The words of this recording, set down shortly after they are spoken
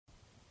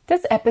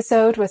This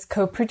episode was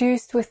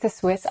co-produced with the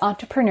Swiss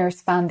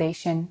Entrepreneurs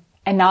Foundation,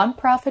 a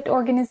non-profit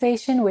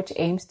organization which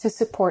aims to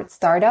support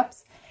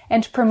startups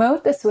and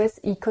promote the Swiss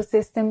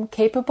ecosystem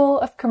capable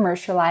of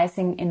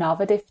commercializing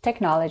innovative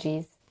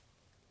technologies.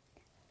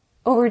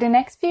 Over the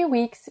next few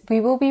weeks, we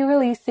will be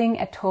releasing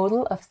a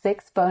total of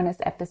 6 bonus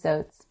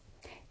episodes.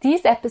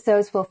 These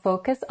episodes will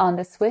focus on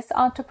the Swiss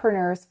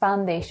Entrepreneurs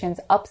Foundation's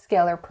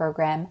Upscaler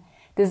program,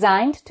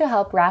 designed to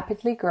help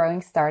rapidly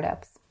growing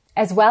startups,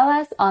 as well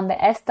as on the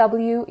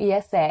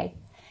SWESA,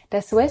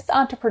 the Swiss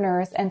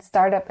Entrepreneurs and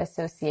Startup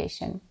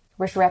Association,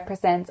 which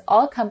represents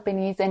all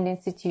companies and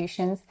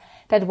institutions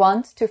that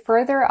want to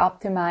further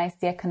optimize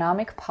the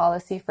economic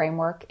policy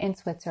framework in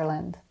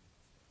Switzerland.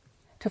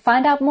 To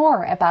find out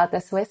more about the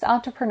Swiss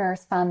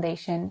Entrepreneurs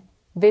Foundation,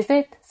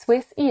 visit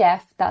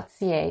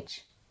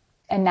swissef.ch.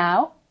 And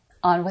now,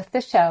 on with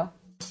the show.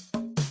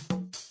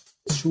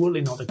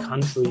 Surely not a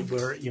country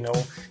where,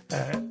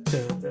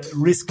 the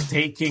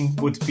risk-taking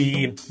would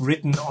be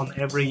written on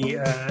every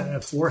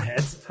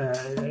forehead.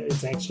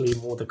 It's actually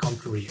more the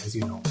contrary, as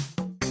you know.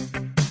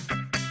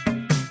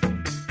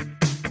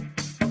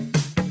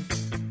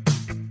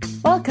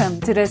 Welcome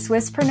to the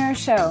Swisspreneur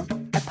Show,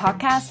 a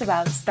podcast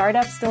about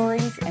startup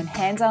stories and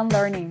hands-on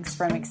learnings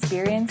from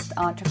experienced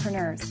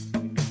entrepreneurs.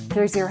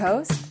 Here's your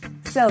host,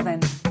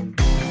 Sylvan.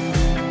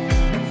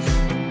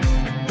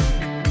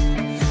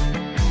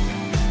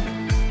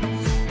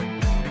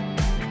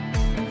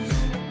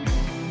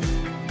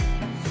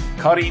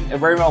 Karin, a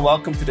very well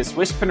welcome to the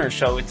Swisspreneur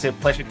Show. It's a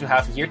pleasure to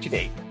have you here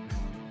today.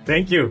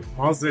 Thank you.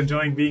 Also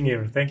enjoying being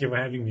here. Thank you for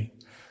having me.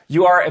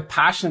 You are a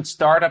passionate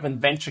startup and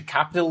venture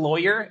capital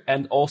lawyer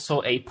and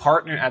also a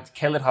partner at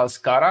Keller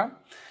Halskara.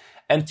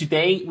 And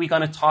today we're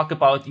going to talk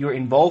about your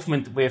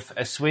involvement with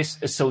a Swiss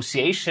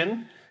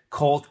association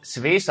called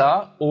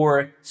SWESA,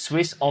 or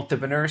Swiss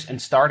Entrepreneurs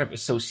and Startup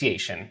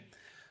Association.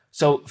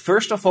 So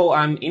first of all,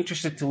 I'm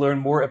interested to learn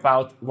more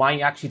about why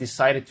you actually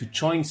decided to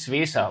join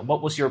SWESA.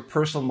 What was your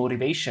personal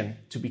motivation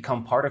to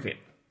become part of it?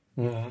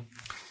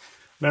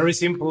 Very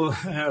simple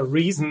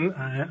reason.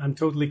 I'm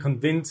totally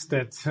convinced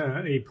that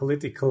a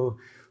political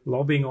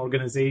lobbying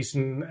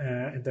organization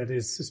that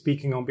is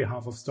speaking on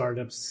behalf of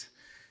startups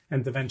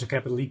and the venture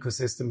capital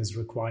ecosystem is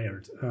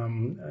required.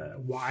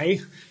 Why?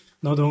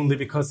 Not only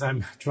because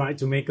I'm trying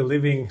to make a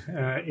living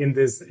in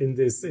this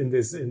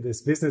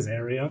business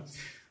area,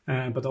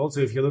 but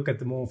also if you look at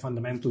the more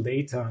fundamental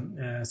data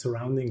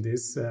surrounding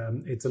this,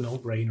 it's a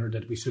no-brainer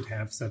that we should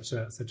have such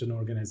an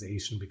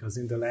organization, because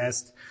in the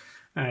last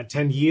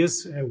 10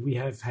 years, we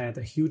have had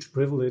a huge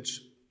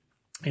privilege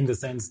in the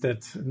sense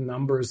that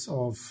numbers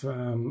of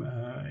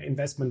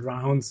investment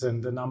rounds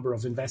and the number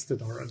of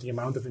invested, or the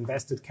amount of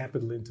invested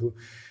capital into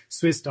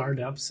Swiss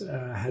startups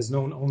has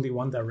known only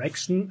one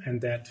direction,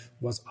 and that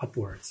was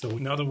upward. So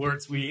in other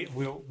words, we're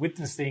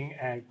witnessing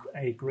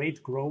a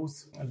great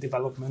growth and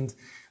development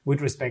with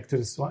respect to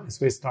the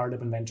Swiss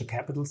startup and venture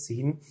capital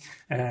scene,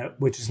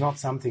 which is not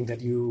something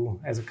that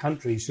you as a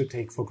country should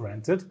take for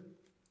granted.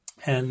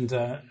 And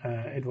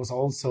it was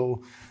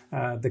also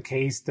the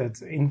case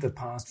that in the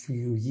past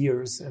few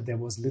years, there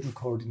was little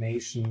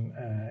coordination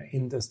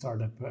in the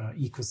startup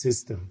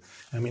ecosystem.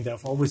 I mean, there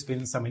have always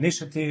been some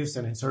initiatives,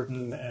 and in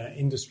certain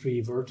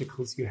industry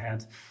verticals, you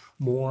had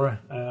more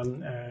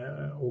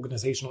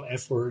organizational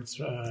efforts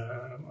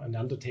and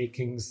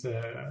undertakings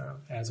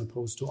as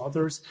opposed to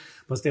others.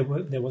 But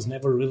there was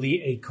never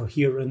really a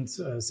coherent,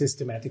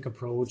 systematic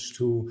approach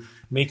to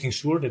making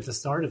sure that the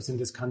startups in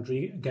this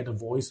country get a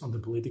voice on the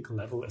political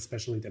level,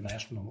 especially the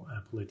national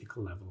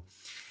political level.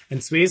 And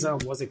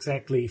SWESA was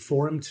exactly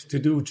formed to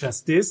do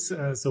just this.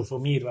 So for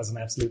me, it was an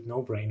absolute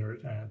no-brainer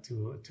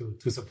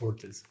to support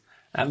this.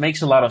 That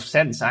makes a lot of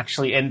sense,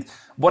 actually. And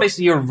what is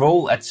your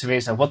role at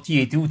SWESA? What do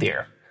you do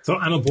there? So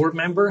I'm a board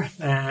member,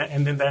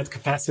 and in that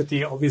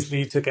capacity,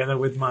 obviously, together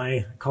with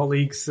my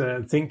colleagues,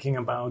 thinking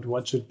about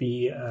what should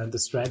be the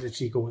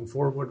strategy going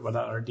forward, what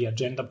are the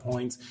agenda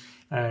points,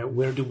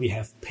 where do we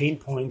have pain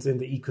points in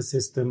the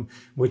ecosystem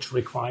which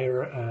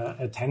require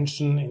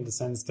attention, in the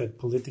sense that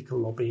political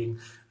lobbying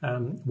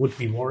would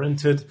be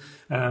warranted.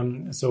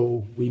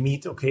 So we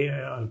meet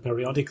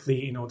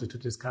periodically in order to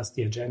discuss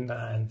the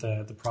agenda and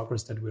the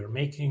progress that we're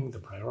making, the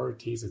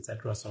priorities,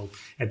 etc. So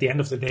at the end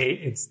of the day,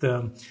 it's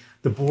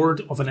the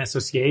board of an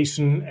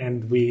association,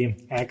 and we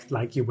act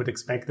like you would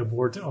expect the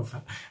board of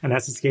an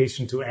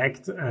association to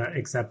act,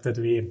 except that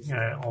we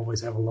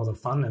always have a lot of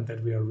fun and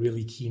that we are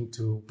really keen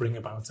to bring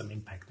about some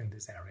impact in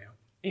this area.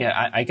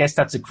 Yeah, I guess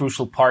that's a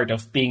crucial part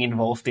of being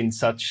involved in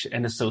such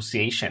an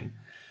association.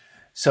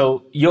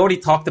 So you already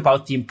talked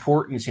about the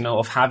importance,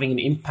 of having an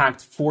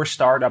impact for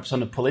startups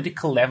on a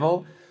political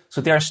level.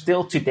 So there are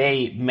still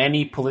today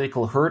many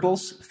political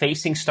hurdles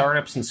facing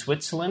startups in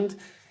Switzerland.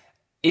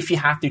 If you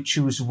had to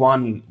choose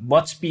one,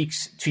 what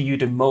speaks to you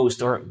the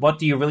most, or what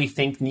do you really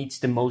think needs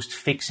the most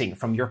fixing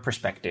from your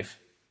perspective?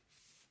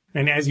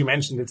 And as you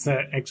mentioned, it's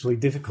actually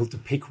difficult to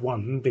pick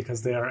one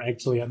because there are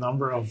actually a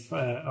number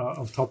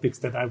of topics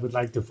that I would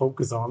like to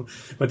focus on.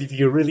 But if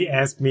you really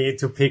ask me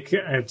to pick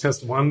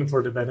just one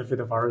for the benefit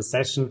of our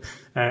session,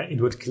 it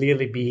would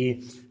clearly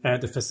be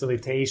the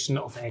facilitation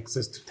of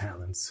access to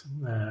talents.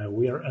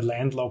 We are a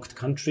landlocked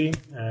country.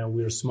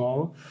 We are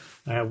small.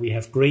 We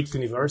have great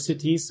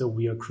universities, so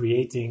we are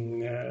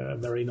creating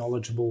very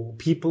knowledgeable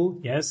people,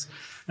 yes.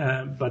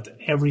 But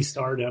every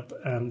startup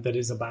that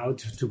is about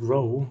to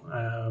grow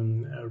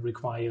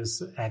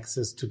requires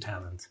access to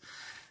talent.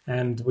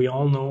 And we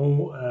all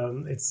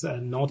know it's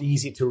not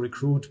easy to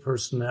recruit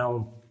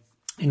personnel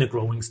in a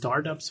growing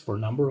startups for a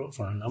number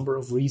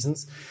of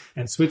reasons.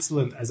 And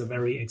Switzerland, as a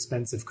very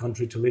expensive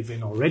country to live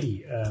in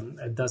already,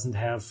 doesn't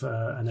have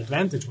an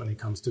advantage when it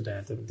comes to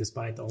that,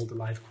 despite all the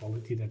life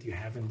quality that you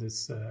have in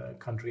this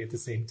country at the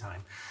same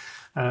time.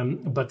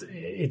 But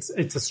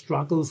it's a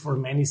struggle for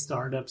many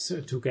startups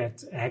to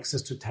get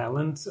access to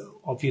talent.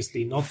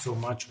 Obviously, not so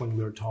much when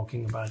we're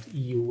talking about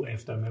EU,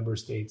 EFTA member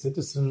state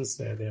citizens.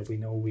 There we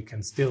know we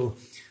can still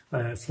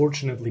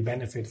fortunately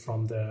benefit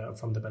from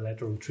the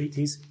bilateral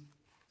treaties.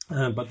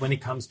 But when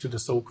it comes to the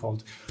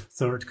so-called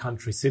third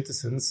country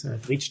citizens,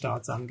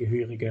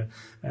 Drittstaatsangehörige,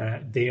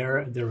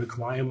 the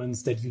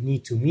requirements that you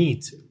need to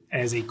meet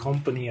as a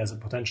company, as a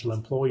potential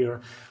employer,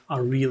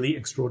 are really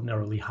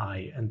extraordinarily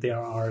high. And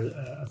there are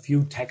a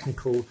few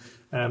technical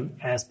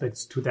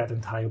aspects to that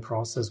entire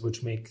process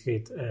which make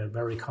it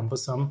very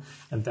cumbersome.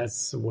 And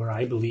that's where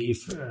I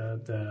believe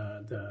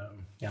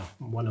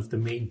one of the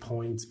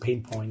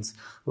pain points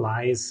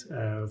lies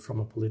from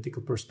a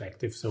political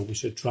perspective. So we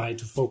should try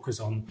to focus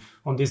on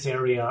this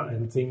area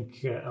and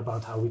think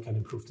about how we can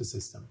improve the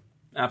system.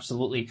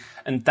 Absolutely.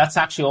 And that's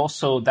actually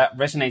also, that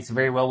resonates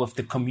very well with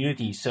the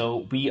community.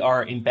 So we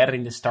are embedded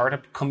in the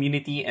startup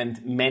community,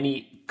 and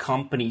many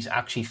companies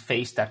actually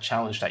face that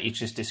challenge that you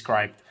just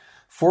described.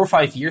 4 or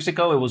 5 years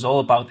ago, it was all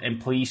about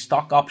employee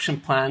stock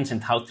option plans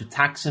and how to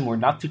tax them or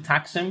not to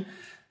tax them.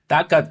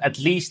 That got at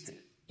least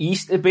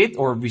eased a bit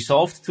or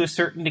resolved to a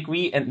certain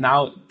degree. And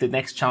now the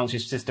next challenge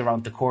is just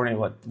around the corner,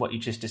 what you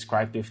just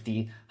described with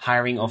the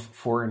hiring of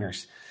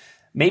foreigners.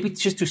 Maybe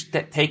just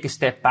to take a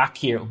step back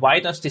here, why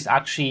does this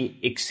actually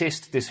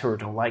exist, this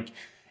hurdle? Like,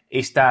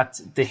 is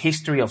that the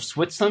history of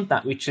Switzerland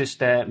that we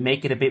just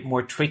make it a bit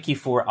more tricky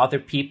for other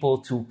people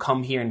to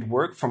come here and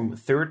work from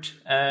third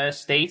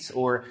states?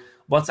 Or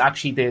what's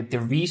actually the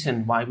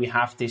reason why we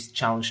have this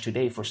challenge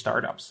today for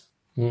startups?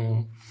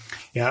 Mm.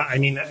 Yeah, I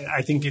mean,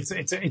 I think it's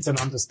an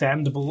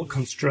understandable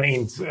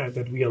constraint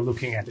that we are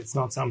looking at. It's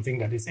not something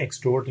that is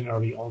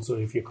extraordinary. Also,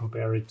 if you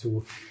compare it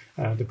to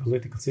the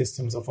political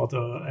systems of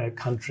other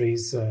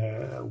countries,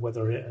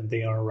 whether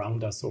they are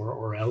around us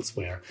or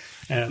elsewhere.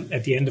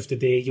 At the end of the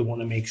day, you want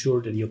to make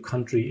sure that your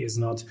country is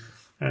not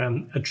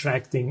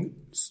attracting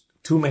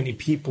too many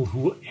people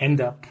who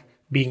end up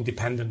being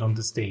dependent on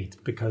the state,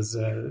 because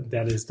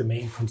that is the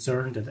main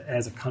concern, that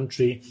as a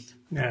country,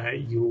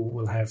 you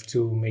will have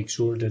to make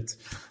sure that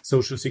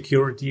social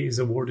security is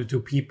awarded to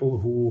people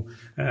who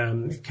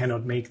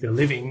cannot make their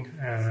living,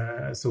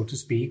 so to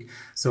speak.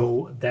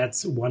 So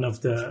that's one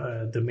of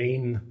the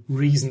main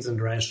reasons and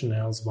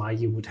rationales why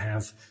you would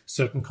have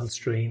certain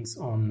constraints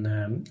on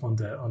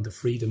the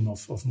freedom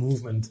of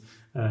movement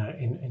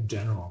in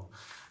general.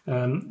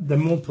 The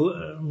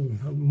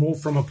more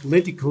from a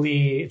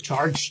politically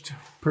charged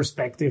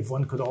perspective,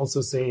 one could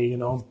also say,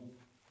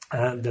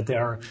 that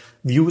there are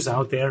views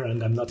out there,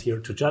 and I'm not here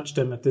to judge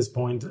them at this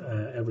point.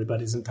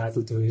 Everybody's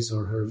entitled to his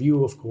or her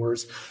view, of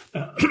course.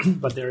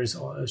 But there is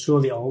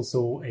surely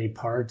also a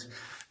part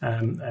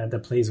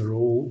that plays a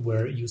role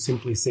where you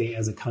simply say,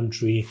 as a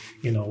country,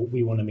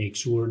 we want to make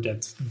sure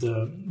that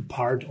the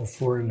part of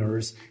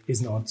foreigners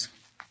is not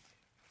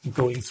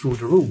going through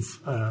the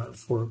roof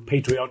for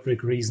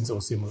patriotic reasons or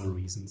similar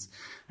reasons.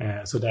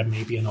 So that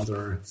may be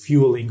another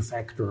fueling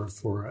factor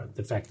for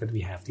the fact that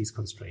we have these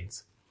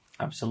constraints.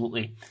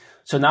 Absolutely.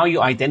 So now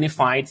you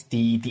identified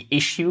the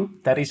issue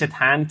that is at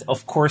hand.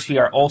 Of course, we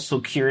are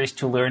also curious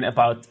to learn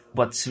about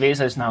what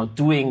Swesa is now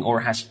doing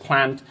or has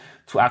planned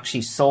to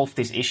actually solve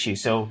this issue.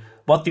 So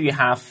what do you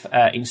have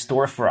in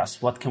store for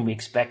us? What can we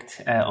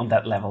expect on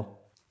that level?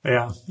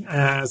 Yeah.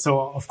 So,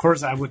 of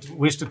course, I would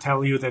wish to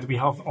tell you that we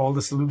have all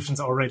the solutions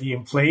already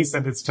in place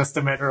and it's just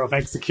a matter of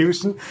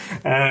execution.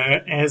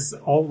 As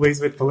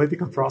always with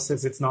political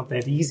process, it's not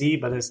that easy,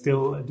 but I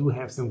still do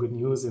have some good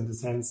news in the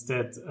sense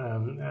that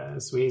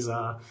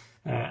Swesa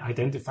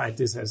identified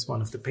this as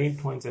one of the pain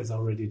points, as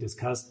already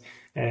discussed.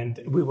 And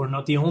we were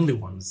not the only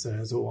ones.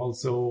 So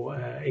also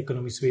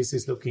Economy Suisse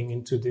is looking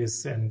into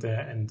this, and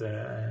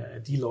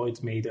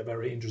Deloitte made a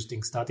very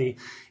interesting study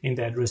in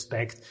that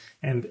respect.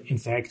 And in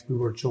fact, we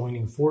were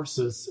joining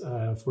forces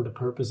for the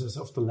purposes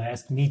of the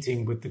last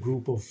meeting with the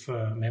group of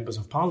members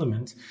of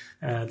parliament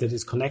that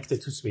is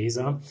connected to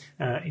Swesa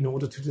in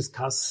order to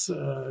discuss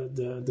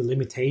the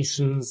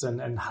limitations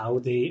and how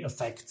they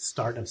affect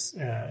startups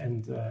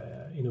and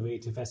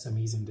innovative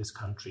SMEs in this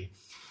country.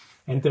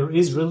 And there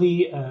is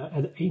really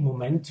a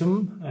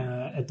momentum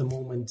at the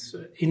moment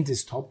in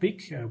this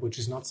topic, which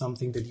is not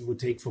something that you would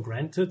take for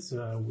granted.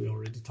 We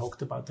already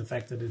talked about the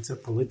fact that it's a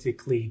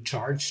politically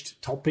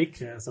charged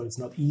topic, so it's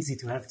not easy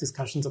to have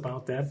discussions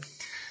about that.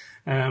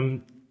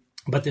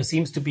 But there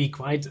seems to be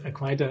quite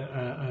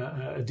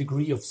a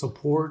degree of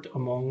support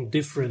among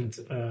different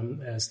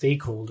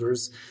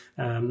stakeholders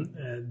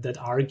that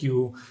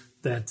argue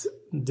that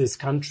this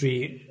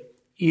country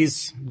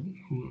is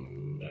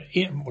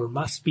or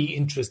must be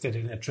interested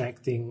in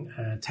attracting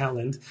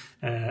talent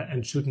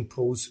and shouldn't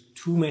pose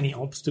too many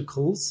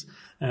obstacles,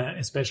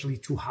 especially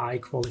to high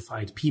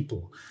qualified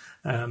people.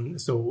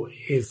 So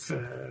if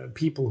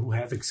people who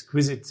have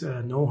exquisite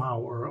know-how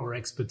or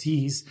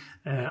expertise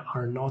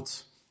are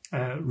not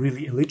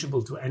really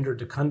eligible to enter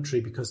the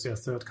country because they are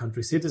third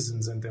country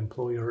citizens and the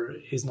employer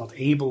is not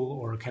able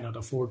or cannot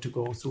afford to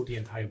go through the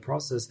entire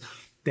process,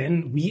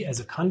 then we as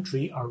a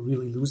country are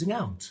really losing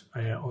out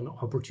on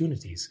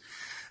opportunities.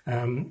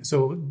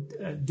 So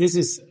this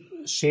is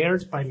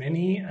shared by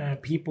many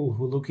people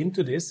who look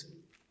into this.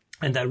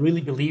 And I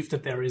really believe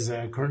that there is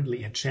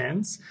currently a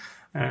chance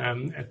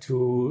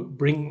to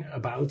bring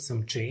about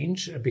some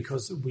change,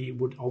 because we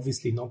would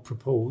obviously not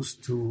propose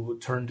to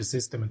turn the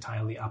system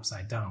entirely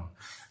upside down.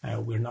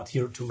 We're not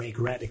here to make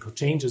radical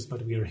changes,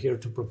 but we are here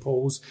to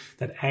propose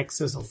that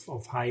access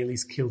of highly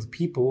skilled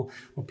people,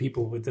 or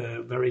people with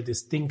a very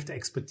distinct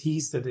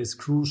expertise that is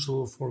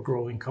crucial for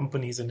growing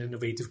companies and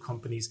innovative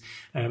companies,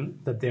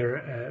 that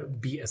there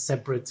be a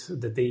separate,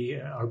 that they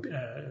are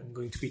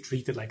going to be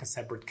treated like a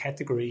separate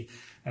category,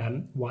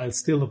 while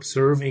still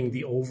observing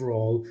the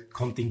overall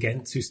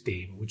contingent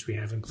system which we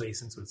have in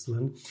place in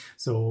Switzerland.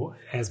 So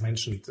as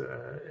mentioned,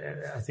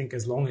 I think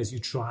as long as you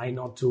try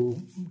not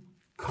to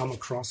come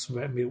across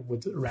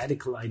with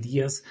radical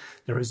ideas,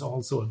 there is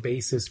also a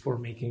basis for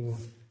making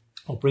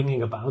or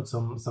bringing about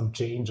some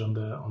change on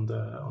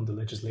the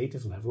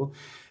legislative level.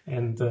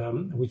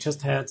 And we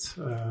just had,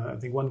 I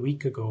think 1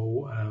 week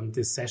ago,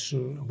 this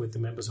session with the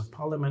members of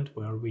parliament,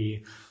 where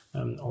we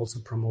also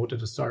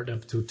promoted a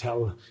startup to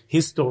tell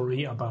his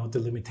story about the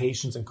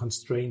limitations and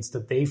constraints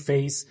that they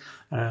face.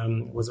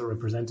 Was a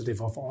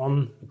representative of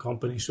On, a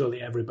company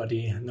surely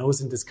everybody knows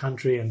in this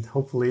country and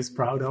hopefully is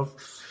proud of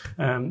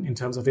in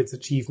terms of its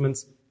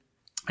achievements.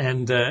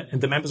 And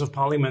the members of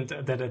parliament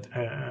that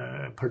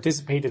had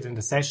participated in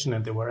the session,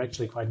 and they were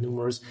actually quite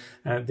numerous,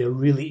 they're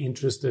really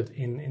interested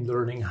in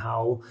learning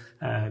how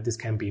this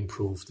can be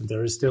improved. And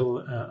there is still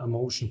a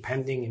motion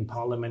pending in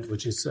parliament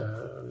which is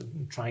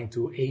trying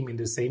to aim in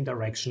the same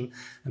direction.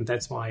 And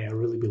that's why I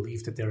really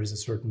believe that there is a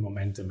certain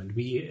momentum. And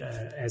we,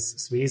 as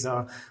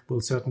SWESA,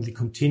 will certainly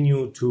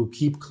continue to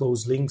keep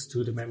close links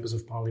to the members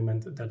of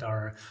parliament that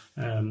are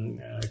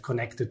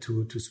connected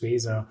to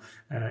SWESA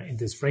in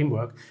this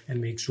framework, and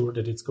make sure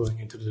that it's going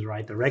into the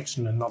right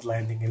direction and not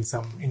landing in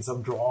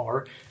some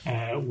drawer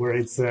where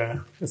it's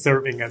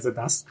serving as a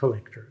dust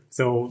collector.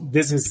 So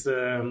this is,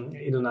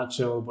 in a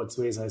nutshell, what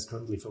SWESA is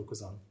currently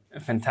focused on.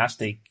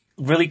 Fantastic.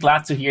 Really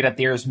glad to hear that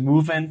there is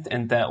movement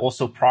and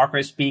also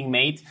progress being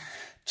made.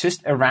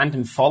 Just a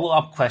random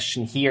follow-up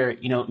question here.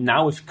 You know,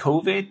 now with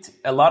COVID,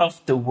 a lot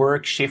of the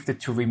work shifted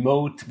to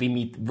remote. We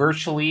meet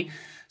virtually.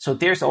 So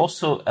there's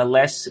also a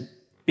less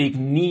big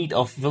need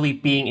of really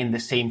being in the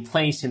same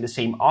place, in the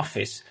same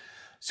office.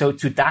 So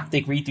to that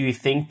degree, do you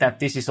think that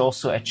this is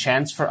also a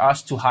chance for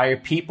us to hire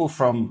people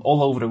from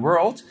all over the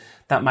world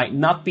that might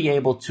not be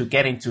able to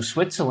get into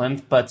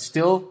Switzerland, but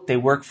still they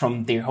work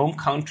from their home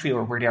country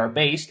or where they are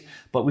based,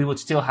 but we would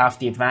still have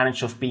the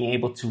advantage of being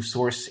able to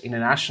source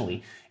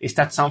internationally? Is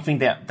that something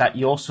that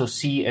you also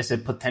see as a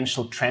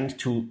potential trend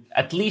to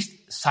at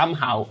least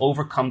somehow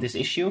overcome this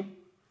issue?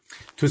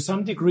 To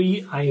some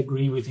degree, I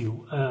agree with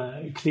you.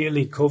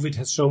 Clearly, COVID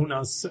has shown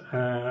us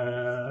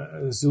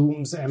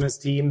Zooms, MS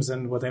Teams,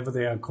 and whatever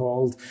they are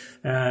called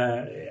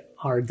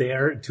are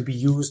there to be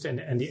used,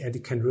 and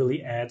it can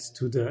really add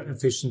to the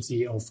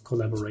efficiency of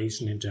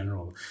collaboration in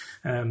general.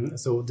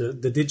 So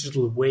the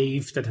digital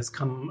wave that has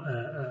come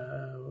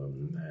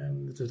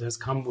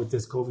with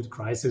this COVID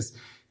crisis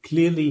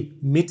clearly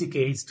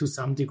mitigates to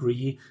some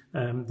degree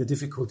the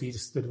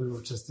difficulties that we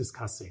were just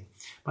discussing.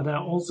 But I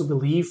also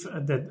believe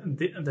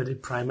that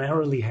it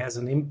primarily has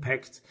an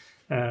impact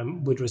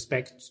with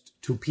respect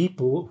to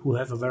people who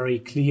have a very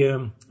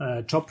clear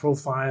job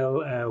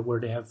profile, where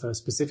they have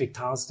specific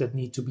tasks that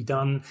need to be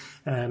done,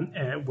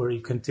 where you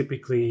can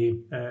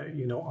typically,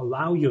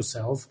 allow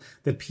yourself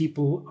that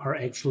people are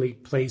actually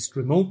placed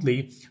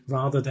remotely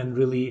rather than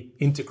really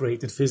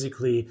integrated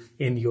physically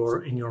in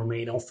your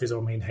main office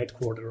or main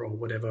headquarters or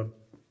whatever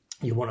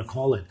you want to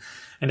call it.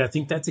 And I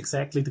think that's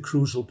exactly the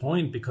crucial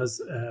point,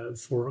 because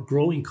for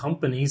growing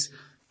companies,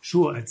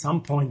 sure, at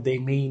some point they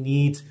may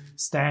need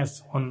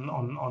staff on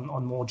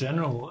more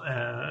general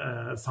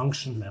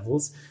function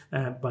levels,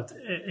 but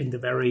in the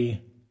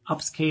very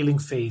upscaling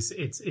phase,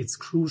 it's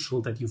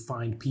crucial that you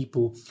find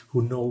people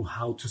who know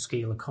how to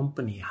scale a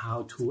company,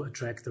 how to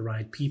attract the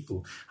right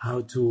people,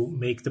 how to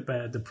make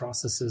the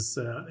processes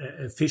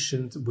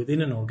efficient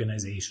within an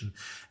organization.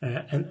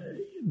 And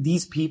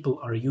these people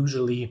are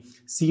usually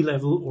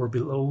C-level or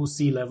below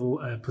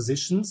C-level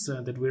positions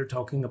that we're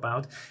talking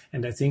about.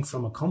 And I think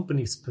from a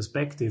company's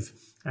perspective,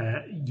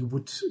 you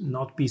would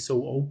not be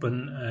so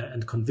open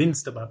and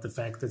convinced about the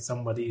fact that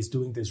somebody is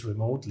doing this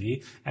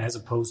remotely, as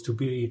opposed to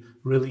be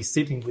really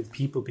sitting with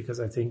people, because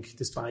I think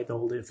despite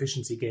all the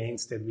efficiency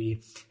gains that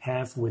we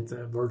have with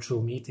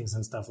virtual meetings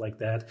and stuff like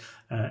that,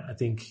 I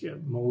think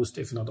most,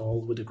 if not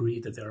all, would agree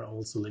that there are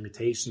also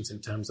limitations in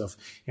terms of,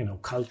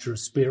 culture,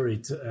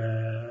 spirit,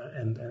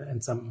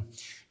 and some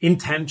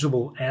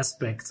intangible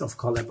aspects of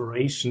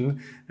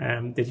collaboration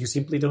that you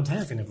simply don't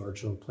have in a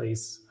virtual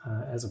place,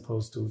 as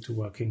opposed to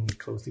working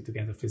closely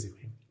together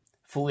physically.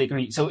 Fully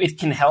agree. So it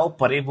can help,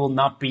 but it will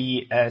not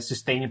be a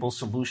sustainable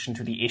solution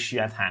to the issue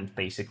at hand,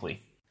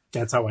 basically.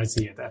 That's how I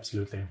see it,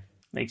 absolutely.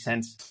 Makes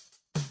sense.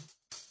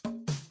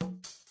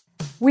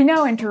 We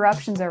know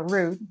interruptions are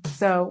rude,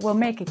 so we'll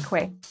make it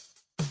quick.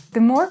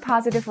 The more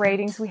positive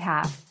ratings we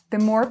have, the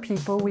more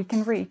people we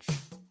can reach.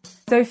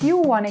 So if you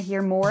want to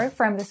hear more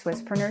from the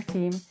Swisspreneur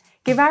team,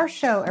 give our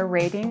show a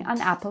rating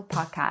on Apple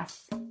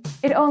Podcasts.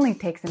 It only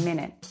takes a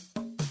minute.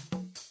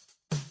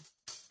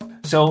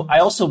 So I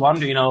also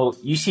wonder,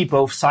 you see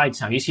both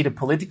sides now. You see the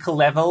political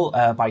level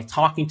by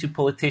talking to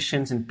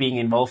politicians and being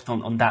involved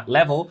on that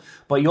level,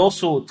 but you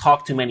also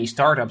talk to many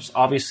startups.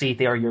 Obviously,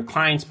 they are your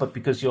clients, but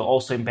because you're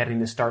also embedded in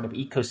the startup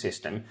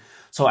ecosystem.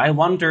 So I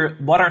wonder,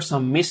 what are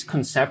some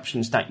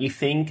misconceptions that you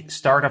think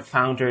startup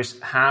founders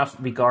have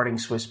regarding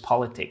Swiss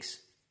politics?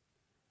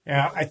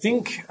 Yeah, I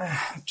think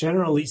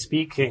generally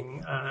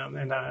speaking,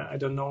 and I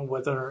don't know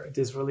whether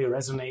this really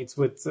resonates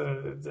with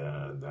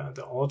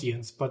the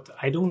audience, but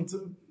I don't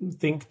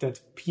think that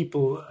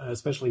people,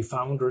 especially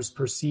founders,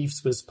 perceive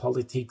Swiss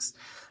politics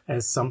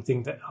as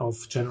something of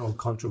general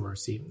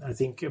controversy. I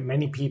think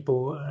many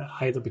people,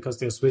 either because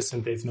they're Swiss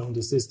and they've known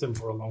the system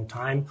for a long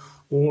time,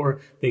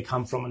 or they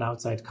come from an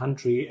outside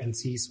country and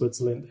see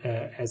Switzerland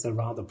as a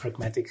rather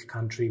pragmatic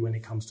country when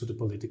it comes to the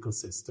political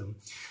system.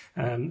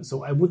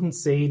 So I wouldn't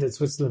say that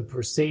Switzerland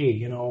per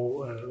se,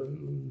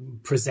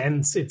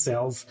 presents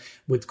itself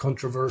with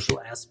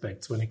controversial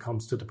aspects when it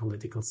comes to the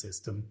political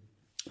system.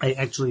 I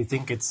actually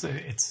think it's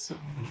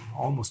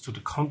almost to the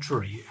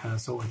contrary.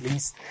 So at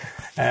least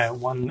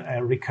one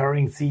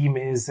recurring theme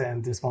is,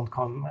 and this won't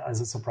come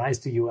as a surprise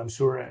to you, I'm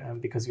sure,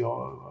 because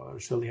you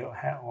surely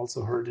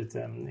also heard it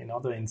in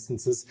other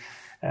instances.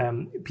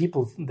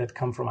 People that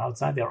come from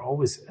outside, they are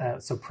always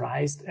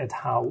surprised at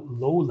how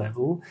low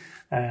level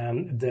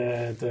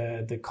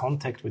the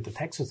contact with the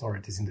tax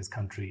authorities in this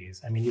country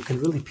is. I mean, you can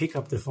really pick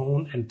up the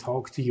phone and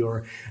talk to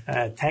your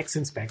tax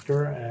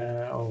inspector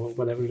or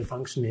whatever the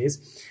function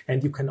is,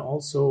 and you can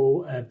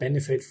also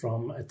benefit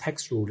from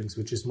tax rulings,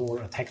 which is more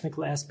a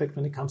technical aspect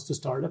when it comes to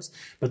startups.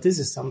 But this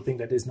is something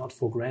that is not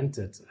for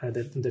granted,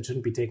 that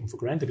shouldn't be taken for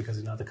granted, because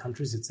in other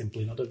countries it's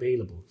simply not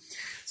available.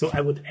 So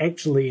I would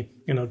actually,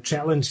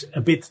 challenge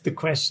a bit the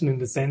question in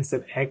the sense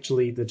that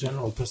actually the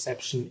general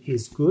perception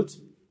is good.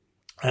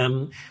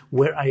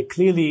 Where I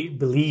clearly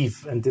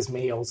believe, and this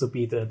may also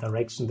be the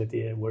direction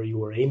that where you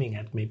were aiming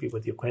at, maybe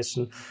with your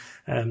question,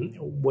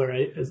 where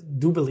I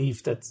do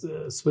believe that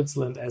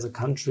Switzerland as a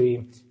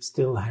country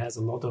still has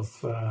a lot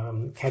of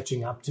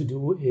catching up to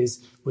do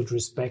is with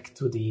respect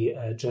to the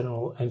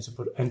general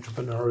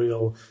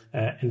entrepreneurial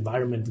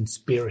environment and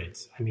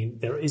spirit. I mean,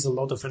 there is a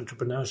lot of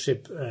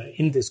entrepreneurship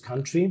in this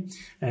country,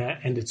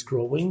 and it's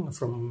growing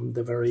from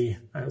the very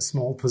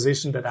small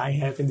position that I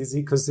have in this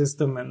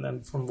ecosystem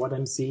and from what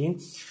I'm seeing.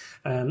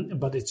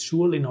 But it's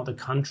surely not a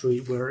country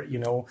where,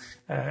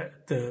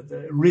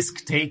 the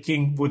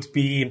risk-taking would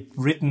be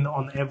written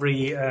on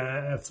every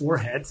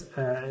forehead.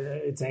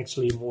 It's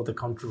actually more the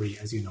contrary,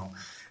 as you know.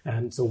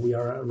 And so we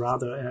are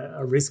rather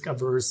a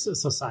risk-averse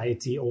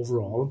society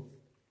overall.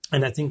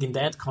 And I think in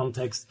that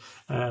context,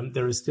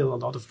 there is still a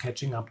lot of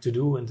catching up to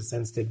do, in the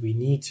sense that we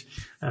need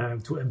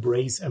to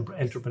embrace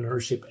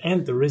entrepreneurship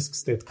and the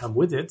risks that come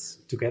with it,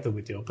 together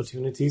with the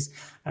opportunities,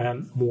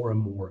 more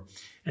and more.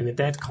 And in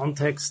that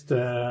context,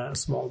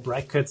 small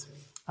bracket,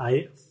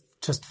 I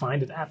just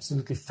find it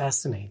absolutely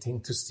fascinating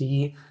to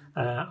see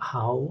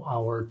how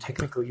our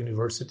technical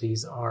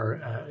universities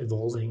are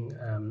evolving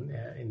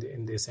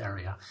in this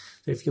area.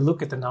 So if you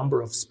look at the number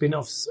of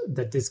spin-offs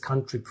that this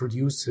country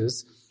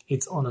produces,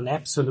 it's on an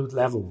absolute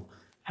level,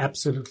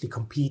 absolutely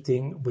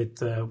competing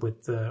with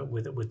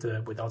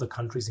other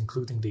countries,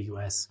 including the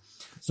US.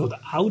 So the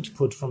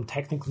output from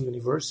technical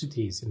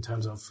universities in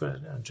terms of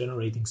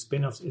generating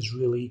spin-offs is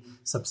really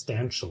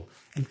substantial.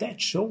 And that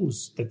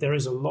shows that there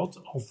is a lot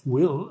of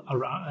will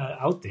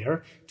out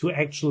there to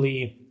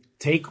actually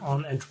take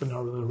on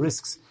entrepreneurial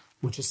risks,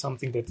 which is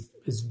something that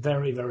is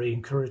very, very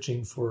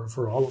encouraging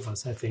for all of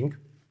us, I think.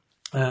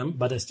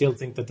 But I still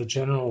think that the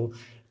general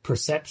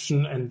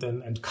perception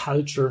and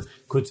culture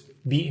could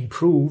be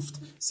improved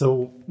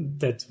so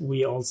that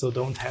we also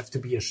don't have to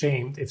be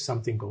ashamed if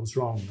something goes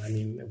wrong. I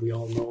mean, we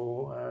all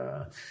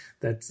know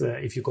that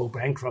if you go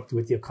bankrupt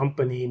with your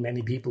company,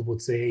 many people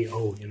would say,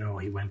 oh,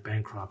 he went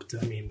bankrupt.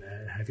 I mean,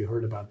 have you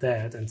heard about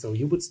that? And so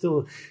you would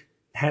still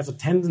have a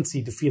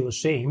tendency to feel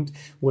ashamed,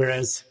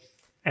 whereas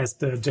as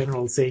the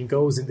general saying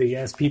goes in the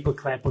US, people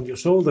clap on your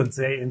shoulder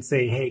and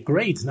say, hey,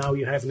 great, now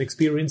you have an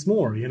experience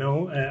more,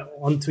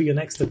 on to your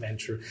next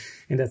adventure.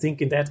 And I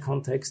think in that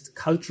context,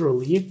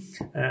 culturally,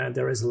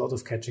 there is a lot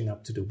of catching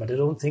up to do. But I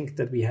don't think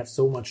that we have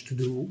so much to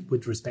do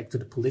with respect to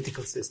the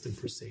political system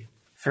per se.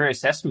 Fair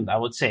assessment, I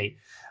would say.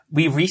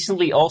 We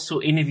recently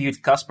also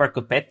interviewed Caspar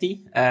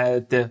Coppetti,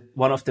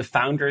 one of the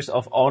founders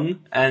of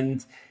On,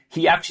 and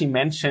he actually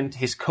mentioned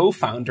his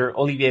co-founder,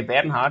 Olivier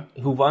Bernhard,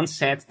 who once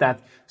said that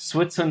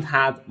Switzerland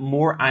had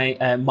more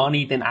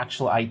money than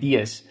actual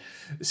ideas.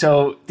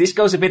 So this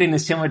goes a bit in a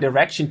similar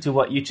direction to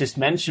what you just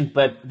mentioned,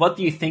 but what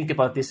do you think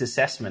about this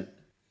assessment?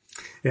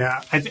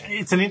 Yeah,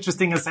 it's an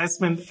interesting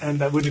assessment,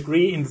 and I would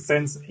agree in the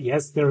sense,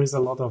 yes, there is a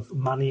lot of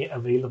money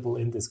available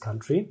in this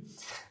country.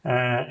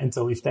 And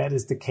so if that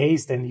is the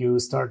case, then you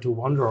start to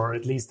wonder, or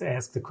at least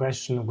ask the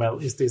question, well,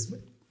 is this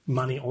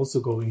money also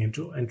going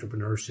into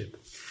entrepreneurship?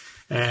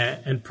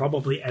 And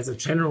probably as a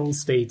general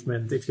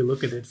statement, if you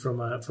look at it from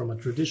a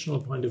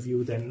traditional point of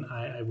view, then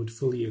I would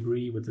fully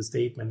agree with the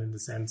statement in the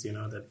sense,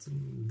 that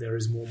there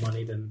is more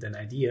money than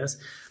ideas.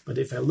 But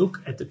if I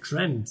look at the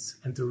trends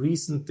and the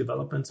recent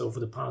developments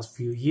over the past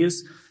few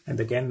years, and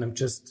again, I'm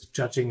just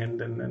judging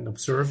and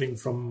observing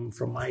from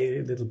my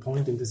little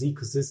point in this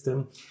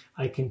ecosystem,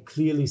 I can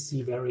clearly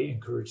see very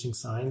encouraging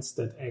signs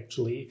that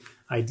actually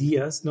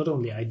ideas, not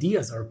only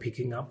ideas are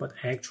picking up, but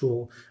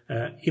actual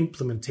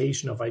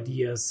implementation of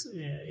ideas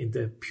in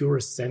the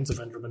purest sense of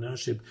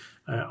entrepreneurship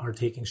are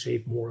taking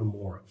shape more and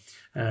more,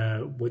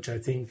 which I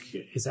think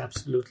is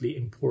absolutely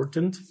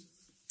important.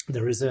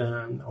 There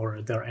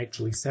are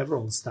actually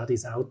several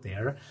studies out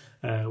there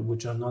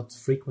which are not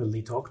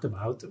frequently talked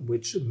about,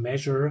 which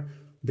measure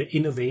the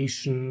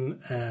innovation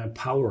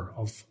power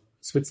of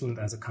Switzerland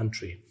as a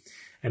country.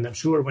 And I'm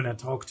sure when I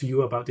talk to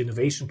you about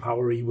innovation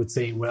power, you would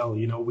say, well,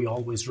 we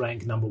always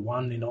rank number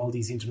one in all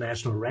these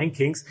international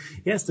rankings.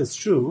 Yes, that's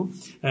true.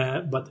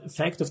 But the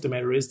fact of the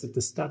matter is that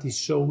the studies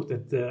show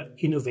that the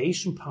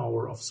innovation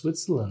power of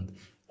Switzerland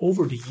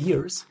over the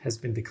years has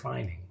been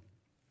declining.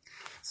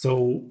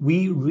 So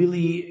we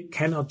really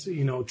cannot,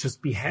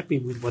 just be happy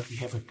with what we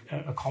have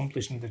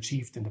accomplished and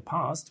achieved in the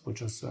past,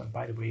 which was,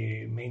 by the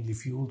way, mainly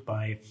fueled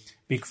by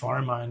big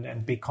pharma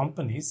and big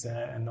companies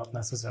and not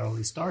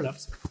necessarily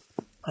startups.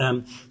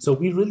 So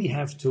we really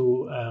have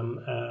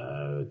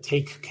to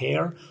take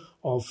care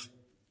of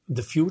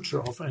the future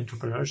of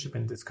entrepreneurship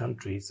in this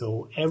country.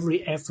 So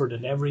every effort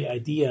and every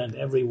idea and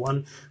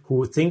everyone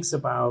who thinks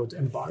about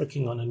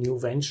embarking on a new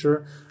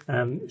venture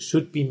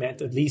should be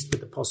met at least with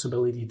the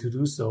possibility to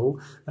do so,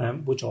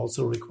 which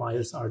also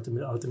requires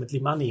ultimately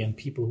money and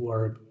people who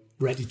are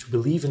ready to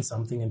believe in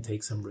something and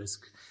take some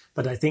risk.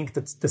 But I think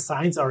that the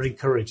signs are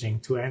encouraging.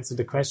 To answer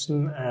the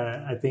question,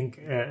 I think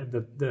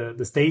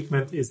the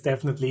statement is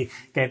definitely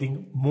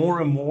getting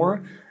more and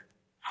more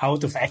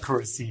out of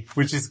accuracy,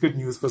 which is good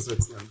news for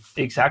Switzerland.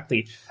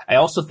 Exactly. I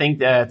also think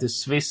that the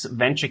Swiss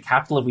Venture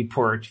Capital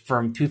Report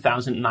from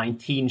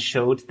 2019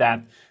 showed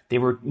that there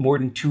were more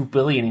than 2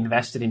 billion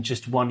invested in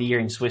just 1 year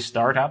in Swiss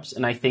startups.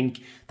 And I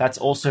think that's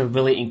also a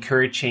really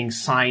encouraging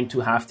sign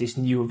to have this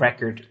new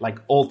record, like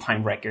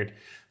all-time record.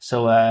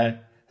 So,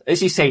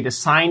 as you say, the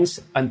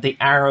signs and the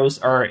arrows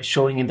are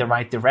showing in the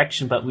right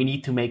direction, but we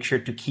need to make sure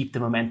to keep the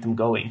momentum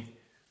going.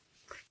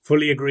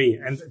 Fully agree.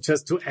 And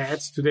just to add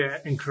to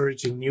the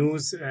encouraging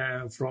news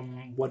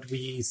from what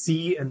we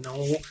see and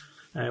know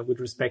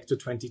with respect to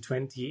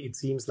 2020, it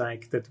seems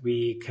like that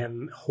we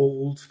can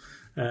hold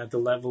the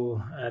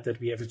level that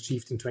we have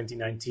achieved in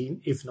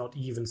 2019, if not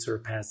even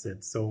surpass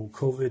it. So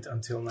COVID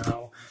until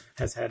now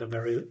has had a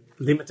very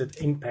limited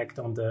impact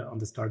on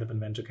the startup and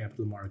venture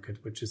capital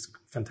market, which is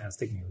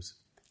fantastic news.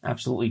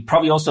 Absolutely.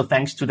 Probably also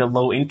thanks to the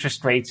low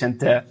interest rates and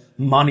the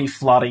money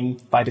flooding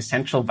by the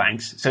central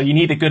banks. So you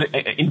need a good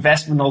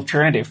investment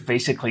alternative,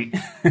 basically.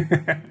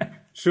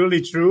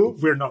 Surely true.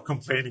 We're not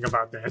complaining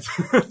about that.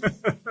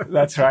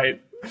 That's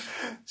right.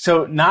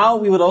 So now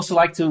we would also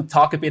like to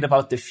talk a bit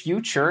about the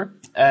future.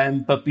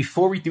 But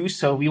before we do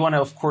so, we want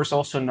to, of course,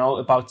 also know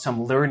about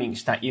some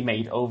learnings that you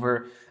made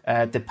over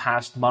the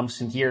past months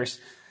and years.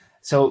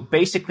 So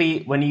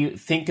basically, when you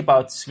think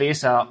about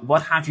Svesa,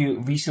 what have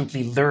you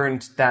recently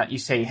learned that you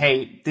say,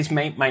 hey, this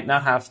might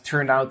not have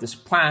turned out as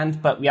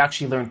planned, but we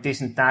actually learned this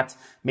and that,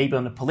 maybe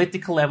on a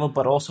political level,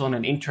 but also on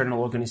an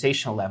internal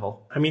organizational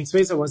level? I mean,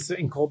 Svesa was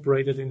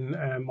incorporated in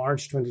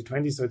March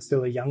 2020, so it's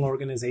still a young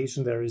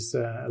organization. There is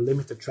a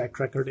limited track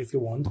record, if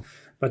you want,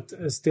 but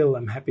still,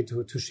 I'm happy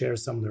to share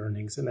some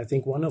learnings. And I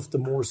think one of the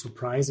more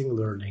surprising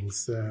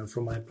learnings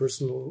from my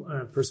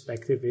personal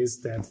perspective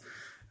is that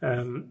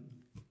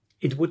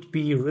it would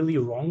be really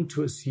wrong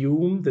to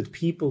assume that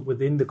people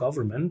within the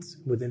government,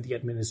 within the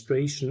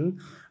administration,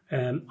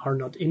 are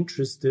not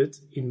interested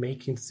in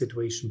making the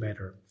situation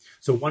better.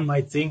 So one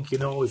might think,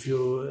 if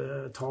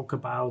you talk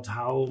about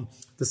how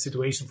the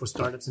situation for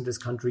startups in this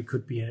country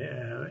could be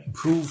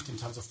improved in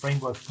terms of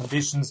framework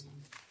conditions,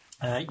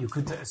 You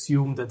could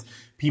assume that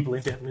people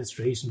in the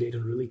administration, they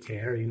don't really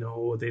care,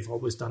 they've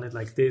always done it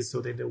like this,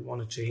 so they don't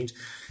want to change.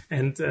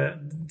 And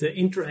the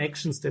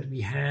interactions that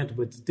we had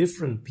with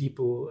different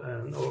people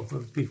or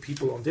with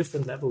people on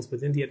different levels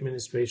within the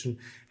administration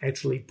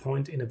actually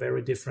point in a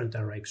very different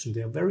direction.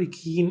 They are very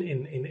keen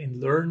in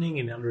learning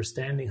and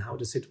understanding how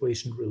the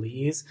situation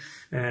really is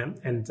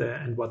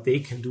and what they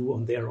can do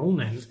on their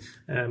own end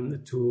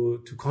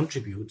to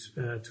contribute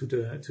to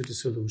the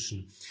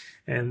solution.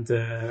 And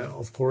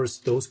of course,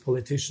 those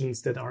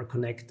politicians that are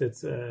connected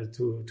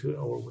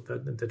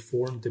that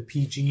form the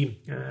PG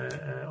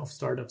of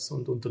startups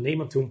und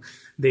Unternehmertum,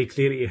 they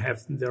clearly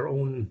have their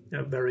own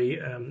very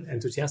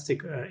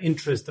enthusiastic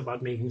interest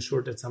about making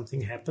sure that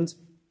something happens.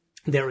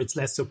 There it's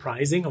less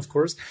surprising, of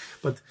course,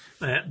 but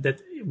that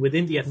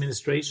within the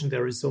administration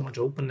there is so much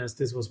openness.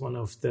 This was one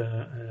of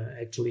the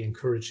actually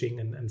encouraging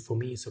and for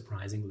me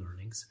surprising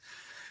learnings.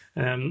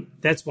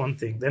 That's one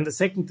thing. Then the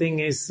second thing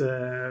is,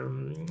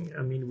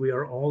 we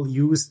are all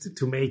used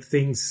to make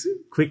things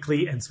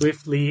quickly and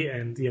swiftly,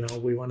 and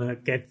we want to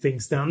get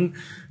things done.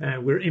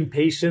 We're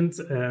impatient,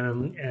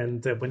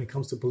 and when it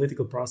comes to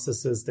political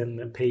processes,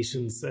 then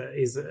patience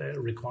is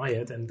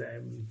required, and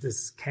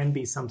this can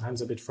be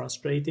sometimes a bit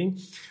frustrating.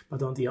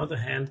 But on the other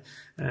hand,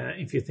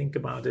 if you think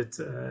about it,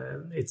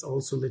 it's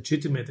also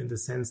legitimate in the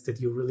sense that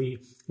you really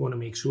want to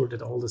make sure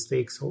that all the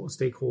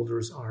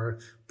stakeholders are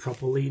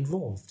properly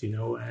involved.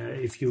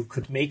 If you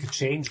could make a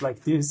change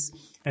like this,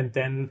 and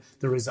then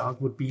the result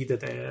would be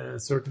that a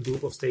certain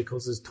group of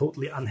stakeholders is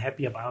totally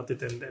unhappy about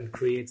it and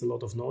creates a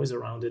lot of noise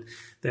around it,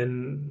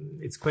 then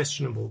it's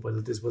questionable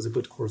whether this was a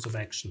good course of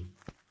action.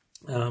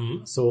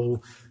 From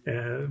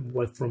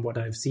what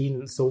I've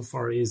seen so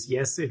far is,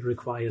 yes, it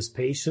requires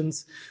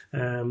patience.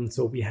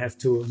 So we have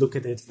to look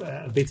at it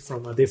a bit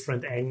from a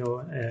different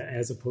angle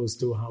as opposed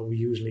to how we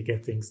usually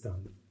get things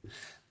done.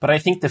 But I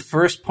think the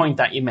first point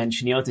that you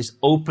mentioned, this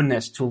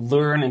openness to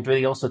learn and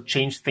really also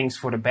change things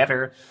for the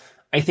better,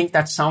 I think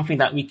that's something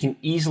that we can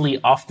easily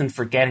often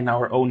forget in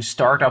our own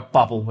startup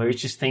bubble, where you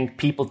just think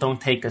people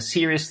don't take us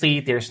seriously,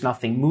 there's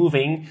nothing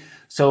moving.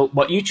 So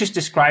what you just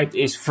described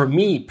is, for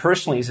me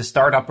personally as a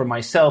startupper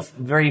myself,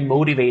 very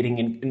motivating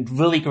and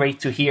really great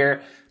to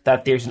hear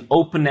that there's an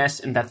openness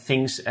and that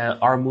things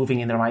are moving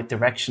in the right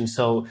direction.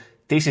 So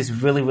this is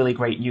really, really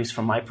great news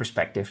from my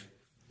perspective.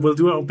 We'll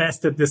do our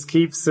best that this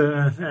keeps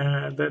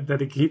that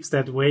it keeps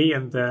that way,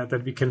 and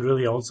that we can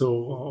really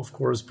also, of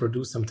course,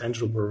 produce some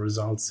tangible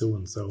results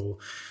soon. So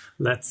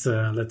let's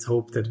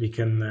hope that we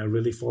can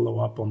really follow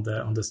up on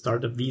the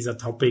startup visa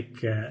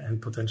topic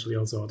and potentially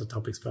also other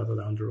topics further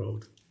down the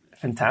road.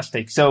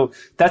 Fantastic. So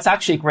that's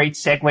actually a great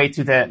segue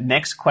to the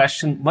next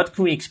question. What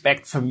can we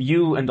expect from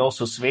you and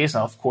also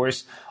Svesa, of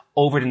course,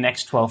 over the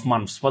next 12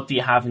 months? What do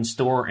you have in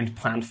store and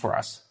planned for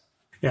us?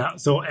 Yeah,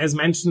 so as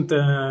mentioned,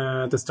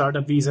 the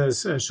startup visa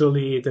is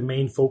surely the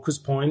main focus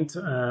point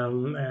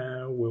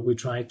where we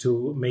try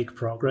to make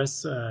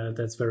progress.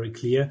 That's very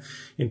clear.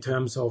 In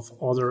terms of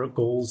other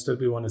goals that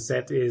we want to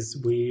set is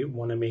we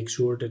want to make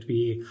sure that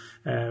we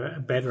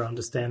better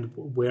understand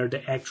where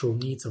the actual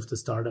needs of the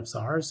startups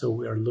are. So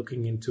we are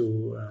looking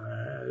into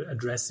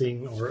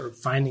addressing or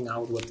finding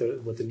out what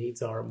the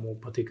needs are more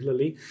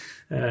particularly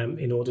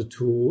in order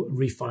to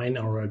refine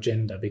our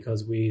agenda,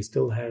 because we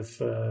still have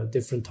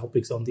different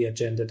topics on the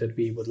agenda that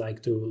we would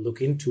like to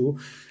look into.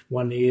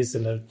 One is,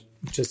 and I'm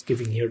just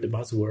giving here the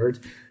buzzword,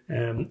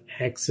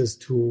 access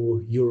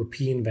to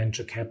European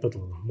venture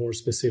capital, more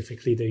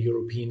specifically the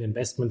European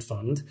Investment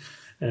Fund.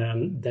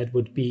 That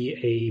would be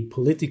a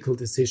political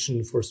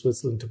decision for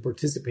Switzerland to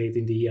participate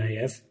in the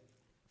EIF,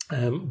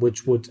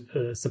 which would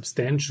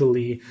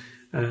substantially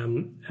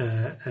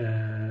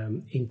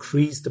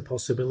increase the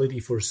possibility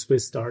for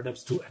Swiss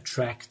startups to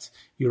attract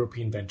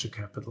European venture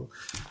capital.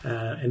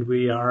 And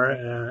we are,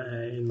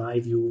 in my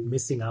view,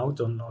 missing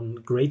out on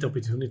great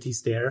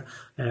opportunities there,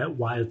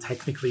 while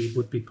technically it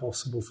would be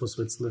possible for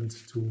Switzerland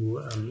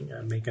to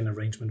make an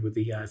arrangement with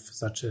the EIF,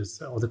 such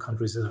as other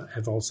countries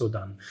have also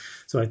done.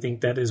 So I think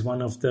that is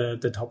one of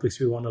the topics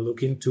we want to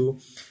look into.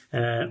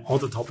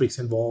 Other topics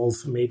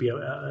involve maybe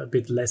a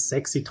bit less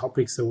sexy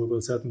topics, so we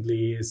will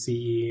certainly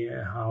see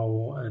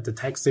how the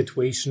tax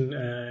situation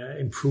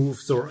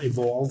improves or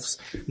evolves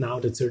now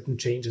that certain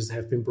changes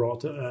have been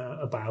brought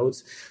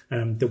about.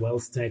 The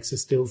wealth tax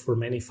is still for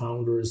many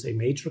founders a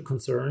major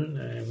concern,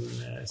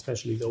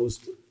 especially those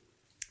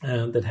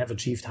that have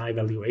achieved high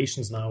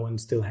valuations now and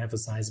still have a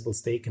sizable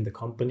stake in the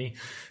company.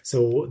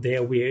 So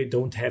there we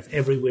don't have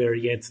everywhere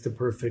yet the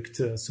perfect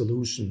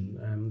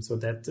solution. So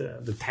that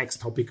the tax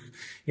topic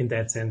in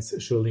that sense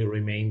surely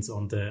remains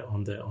on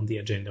the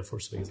agenda for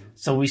Svesa.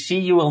 So we see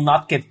you will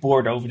not get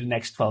bored over the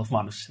next 12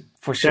 months,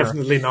 for sure.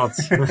 Definitely not.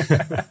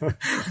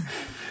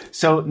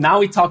 So now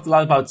we talked a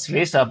lot about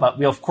Svesa, but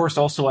we of course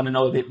also want to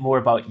know a bit more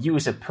about you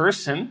as a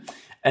person.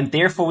 And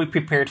therefore, we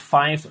prepared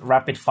 5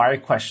 rapid-fire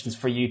questions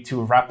for you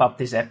to wrap up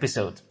this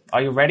episode.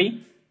 Are you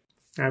ready?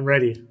 I'm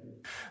ready.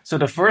 So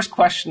the first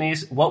question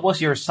is, what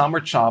was your summer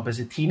job as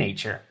a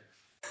teenager?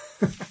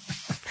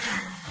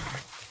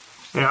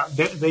 Yeah,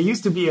 there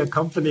used to be a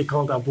company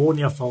called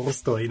Arbonia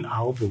Forster in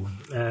Aarbu,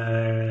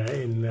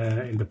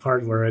 in the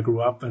part where I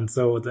grew up, and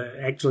so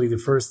actually the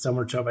first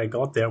summer job I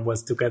got there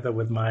was together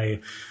with my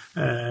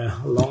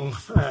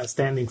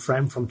long-standing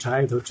friend from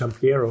childhood,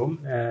 Giampiero,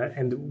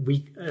 and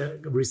we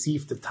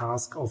received the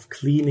task of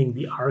cleaning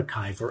the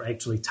archive, or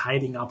actually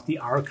tidying up the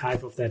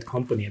archive of that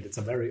company, and it's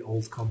a very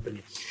old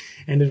company,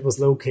 and it was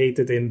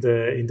located in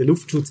the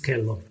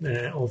Luftschutzkeller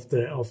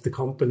of the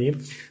company.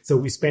 So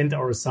we spent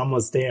our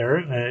summers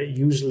there.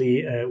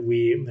 Usually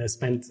we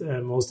spent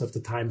most of the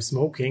time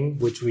smoking,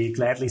 which we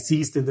gladly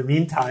ceased in the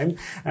meantime,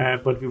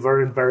 but we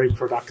weren't very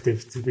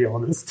productive, to be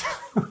honest.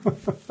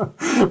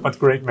 But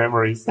great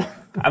memories.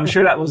 I'm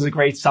sure that was a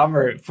great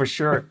summer, for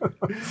sure.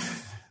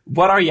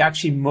 What are you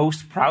actually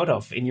most proud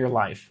of in your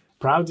life?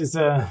 Proud is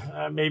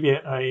maybe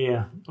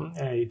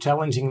a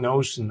challenging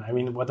notion. I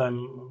mean, what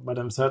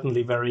I'm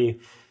certainly very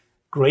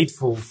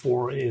grateful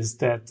for is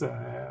that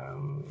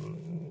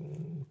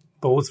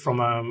both from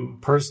a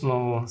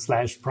personal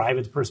 /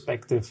 private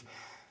perspective,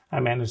 I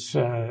managed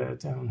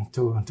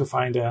to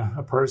find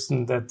a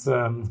person that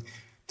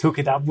took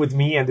it up with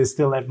me and is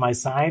still at my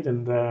side,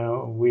 and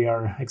we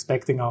are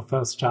expecting our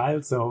first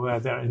child. So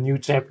a new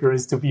chapter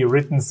is to be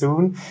written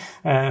soon.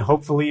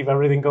 Hopefully, if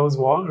everything goes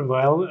well,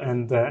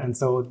 and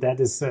so that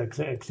is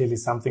clearly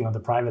something on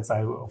the private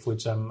side of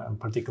which I'm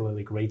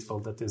particularly grateful.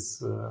 That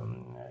is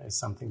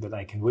something that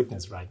I can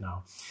witness right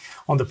now.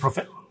 On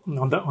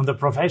the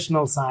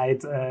professional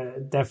side,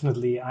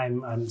 definitely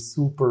I'm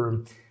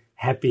super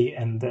happy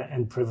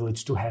and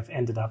privileged to have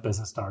ended up as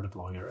a startup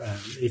lawyer.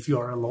 If you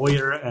are a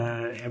lawyer,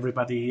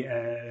 everybody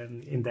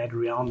in that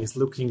realm is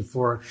looking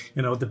for,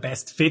 the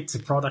best fit,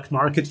 product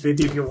market fit,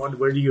 if you want.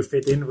 Where do you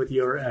fit in with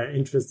your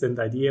interests and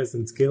ideas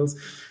and skills?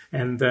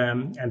 And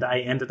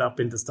I ended up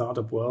in the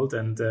startup world,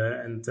 and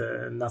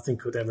nothing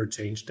could ever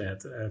change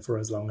that for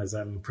as long as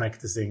I'm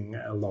practicing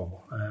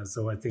law.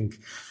 So I think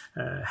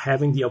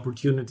having the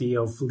opportunity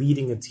of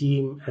leading a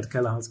team at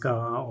Keller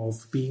Haskara,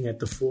 of being at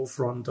the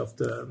forefront of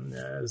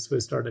the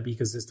Swiss startup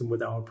ecosystem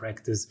with our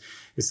practice,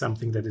 is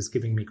something that is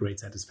giving me great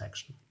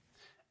satisfaction.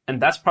 And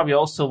that's probably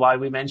also why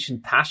we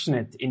mentioned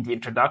passionate in the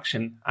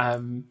introduction.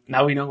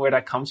 Now we know where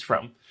that comes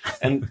from.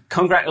 And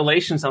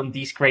congratulations on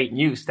these great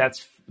news.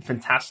 That's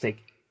fantastic.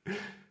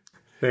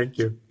 Thank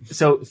you.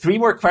 So 3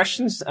 more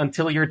questions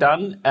until you're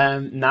done.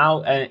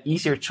 Now,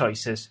 easier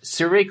choices.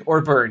 Zurich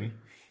or Bern?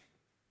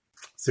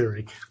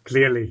 Zurich,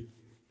 clearly.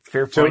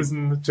 Fair point.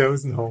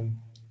 Chosen home.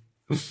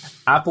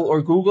 Apple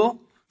or Google?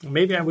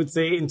 Maybe I would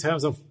say in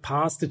terms of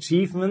past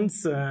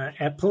achievements,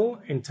 Apple.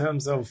 In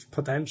terms of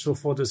potential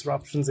for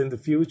disruptions in the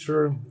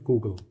future,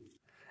 Google.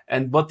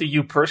 And what do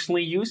you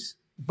personally use?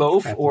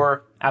 Both Apple.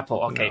 Or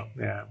Apple? Okay.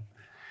 No, yeah.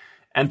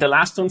 And the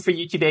last one for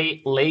you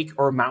today, lake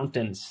or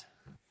mountains?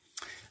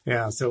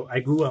 Yeah, so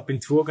I grew up in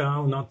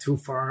Thurgau, not too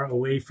far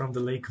away from the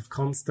Lake of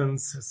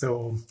Constance,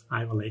 so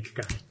I'm a lake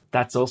guy.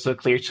 That's also a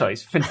clear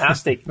choice.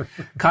 Fantastic.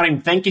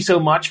 Karim, thank you so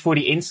much for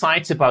the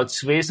insights about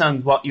Swiss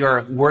and what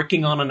you're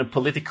working on a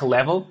political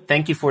level.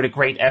 Thank you for the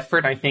great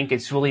effort. I think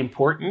it's really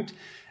important.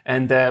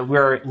 And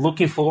we're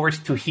looking forward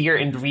to hear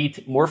and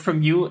read more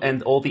from you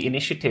and all the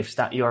initiatives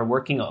that you are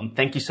working on.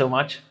 Thank you so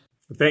much.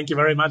 Thank you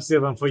very much,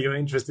 Silvan, for your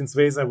interest in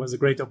Swiss. It was a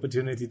great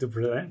opportunity to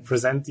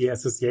present the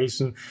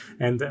association,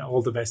 and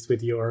all the best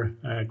with your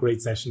great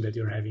session that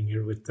you're having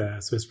here with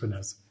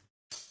Swisspreneurs.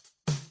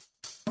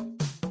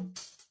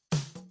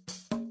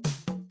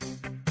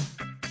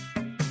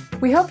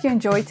 We hope you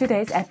enjoyed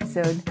today's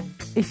episode.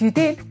 If you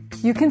did,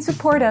 you can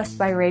support us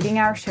by rating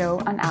our show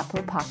on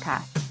Apple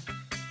Podcasts.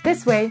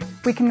 This way,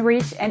 we can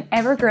reach an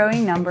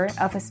ever-growing number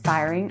of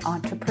aspiring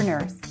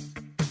entrepreneurs.